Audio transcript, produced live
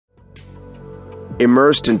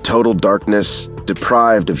Immersed in total darkness,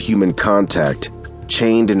 deprived of human contact,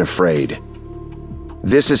 chained and afraid.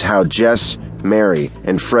 This is how Jess, Mary,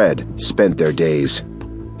 and Fred spent their days.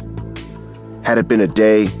 Had it been a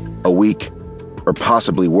day, a week, or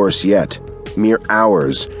possibly worse yet, mere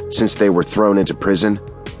hours since they were thrown into prison?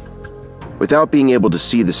 Without being able to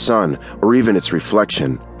see the sun or even its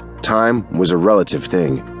reflection, time was a relative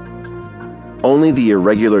thing. Only the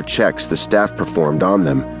irregular checks the staff performed on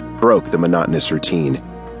them broke the monotonous routine.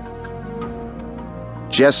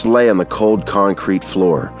 Jess lay on the cold concrete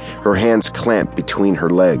floor, her hands clamped between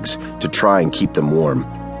her legs to try and keep them warm.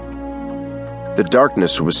 The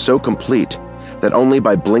darkness was so complete that only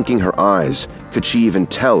by blinking her eyes could she even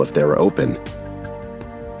tell if they were open.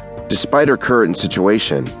 Despite her current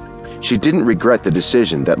situation, she didn't regret the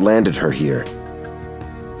decision that landed her here.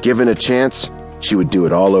 Given a chance, she would do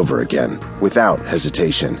it all over again, without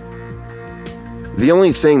hesitation. The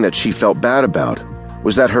only thing that she felt bad about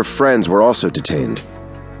was that her friends were also detained.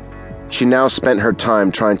 She now spent her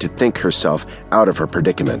time trying to think herself out of her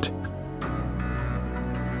predicament.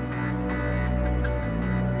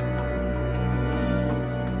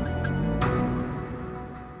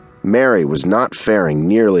 Mary was not faring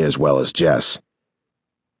nearly as well as Jess.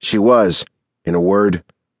 She was, in a word,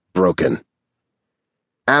 broken.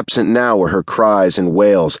 Absent now were her cries and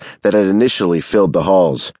wails that had initially filled the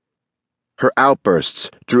halls. Her outbursts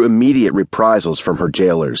drew immediate reprisals from her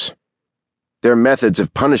jailers. Their methods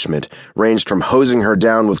of punishment ranged from hosing her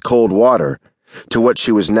down with cold water to what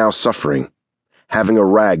she was now suffering, having a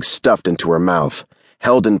rag stuffed into her mouth,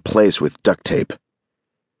 held in place with duct tape.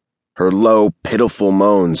 Her low, pitiful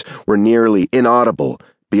moans were nearly inaudible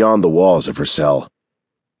beyond the walls of her cell.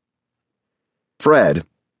 Fred,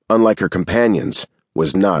 unlike her companions,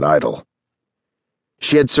 was not idle.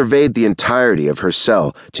 She had surveyed the entirety of her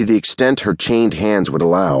cell to the extent her chained hands would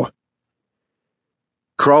allow.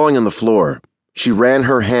 Crawling on the floor, she ran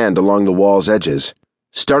her hand along the wall's edges,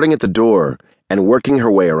 starting at the door and working her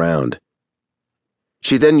way around.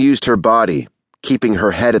 She then used her body, keeping her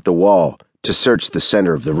head at the wall, to search the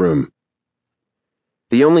center of the room.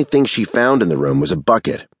 The only thing she found in the room was a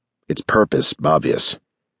bucket, its purpose obvious.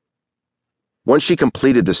 Once she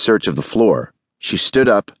completed the search of the floor, she stood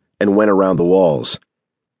up and went around the walls.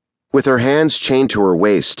 With her hands chained to her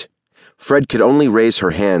waist, Fred could only raise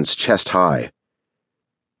her hands chest high.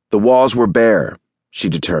 The walls were bare, she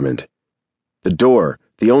determined. The door,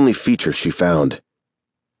 the only feature she found.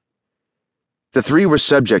 The three were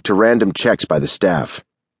subject to random checks by the staff.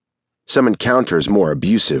 Some encounters more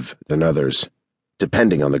abusive than others,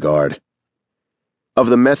 depending on the guard. Of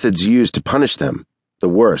the methods used to punish them, the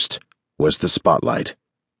worst was the spotlight.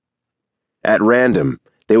 At random,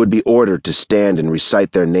 they would be ordered to stand and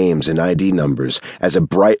recite their names and ID numbers as a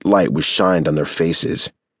bright light was shined on their faces.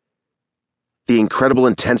 The incredible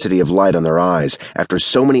intensity of light on their eyes after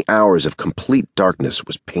so many hours of complete darkness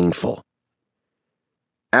was painful.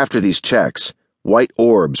 After these checks, white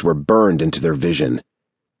orbs were burned into their vision.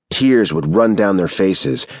 Tears would run down their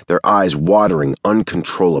faces, their eyes watering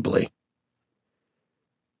uncontrollably.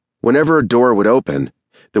 Whenever a door would open,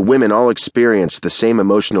 the women all experienced the same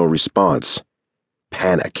emotional response: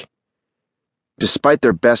 panic. Despite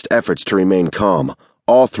their best efforts to remain calm,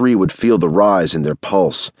 all three would feel the rise in their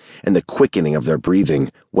pulse and the quickening of their breathing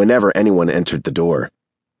whenever anyone entered the door.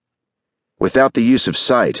 Without the use of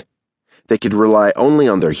sight, they could rely only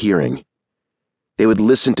on their hearing. They would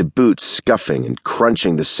listen to boots scuffing and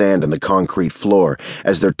crunching the sand on the concrete floor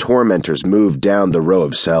as their tormentors moved down the row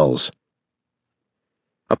of cells.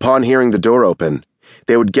 Upon hearing the door open,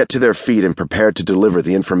 they would get to their feet and prepare to deliver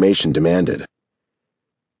the information demanded.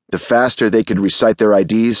 The faster they could recite their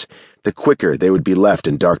IDs, the quicker they would be left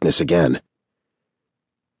in darkness again.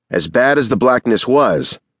 As bad as the blackness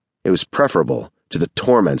was, it was preferable to the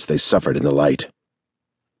torments they suffered in the light.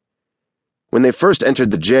 When they first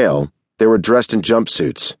entered the jail, they were dressed in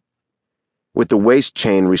jumpsuits. With the waist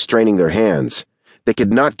chain restraining their hands, they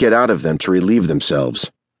could not get out of them to relieve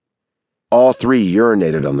themselves. All three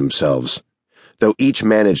urinated on themselves, though each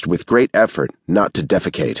managed with great effort not to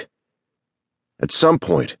defecate. At some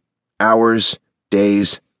point, hours,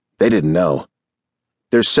 days, they didn't know,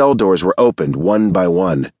 their cell doors were opened one by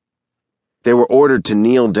one. They were ordered to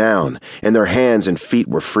kneel down, and their hands and feet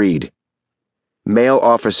were freed. Male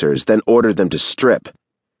officers then ordered them to strip,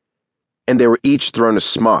 and they were each thrown a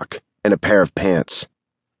smock and a pair of pants.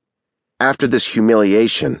 After this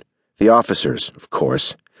humiliation, the officers, of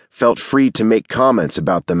course, felt free to make comments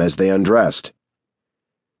about them as they undressed.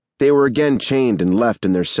 They were again chained and left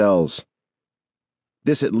in their cells.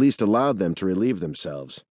 This at least allowed them to relieve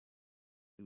themselves.